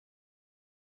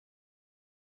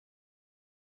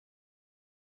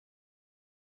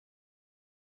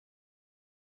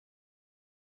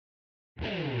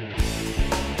Hi,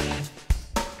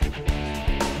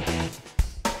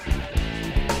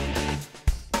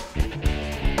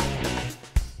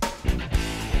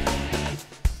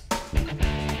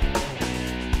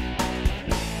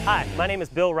 my name is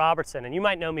Bill Robertson, and you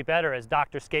might know me better as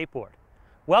Dr. Skateboard.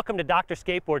 Welcome to Dr.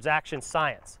 Skateboard's Action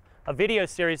Science, a video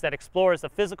series that explores the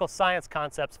physical science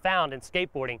concepts found in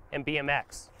skateboarding and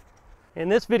BMX. In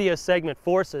this video segment,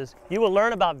 Forces, you will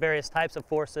learn about various types of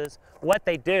forces, what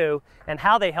they do, and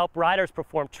how they help riders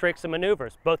perform tricks and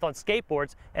maneuvers, both on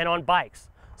skateboards and on bikes.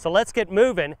 So let's get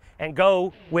moving and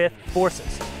go with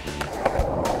forces.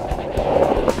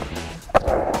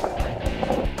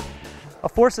 A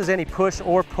force is any push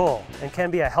or pull and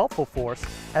can be a helpful force,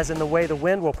 as in the way the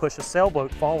wind will push a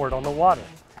sailboat forward on the water.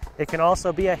 It can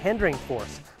also be a hindering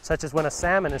force, such as when a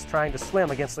salmon is trying to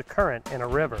swim against the current in a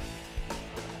river.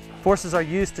 Forces are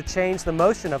used to change the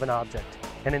motion of an object,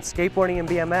 and in skateboarding and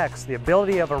BMX, the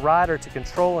ability of a rider to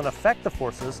control and affect the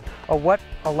forces are what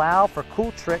allow for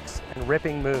cool tricks and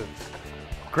ripping moves.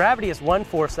 Gravity is one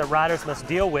force that riders must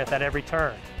deal with at every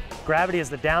turn. Gravity is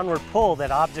the downward pull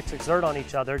that objects exert on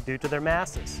each other due to their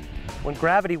masses. When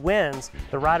gravity wins,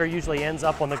 the rider usually ends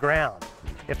up on the ground.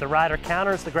 If the rider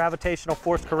counters the gravitational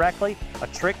force correctly, a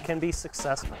trick can be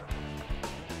successful.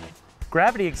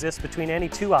 Gravity exists between any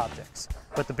two objects,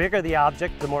 but the bigger the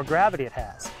object, the more gravity it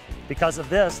has. Because of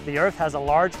this, the Earth has a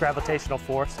large gravitational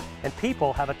force, and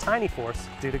people have a tiny force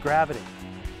due to gravity.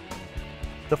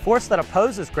 The force that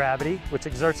opposes gravity, which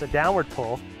exerts a downward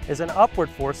pull, is an upward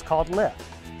force called lift.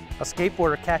 A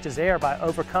skateboarder catches air by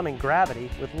overcoming gravity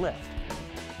with lift.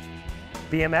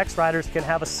 BMX riders can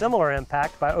have a similar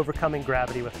impact by overcoming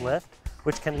gravity with lift,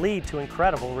 which can lead to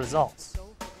incredible results.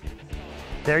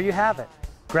 There you have it.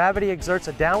 Gravity exerts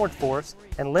a downward force,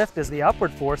 and lift is the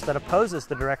upward force that opposes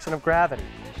the direction of gravity.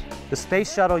 The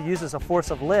space shuttle uses a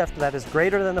force of lift that is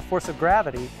greater than the force of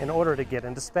gravity in order to get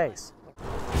into space.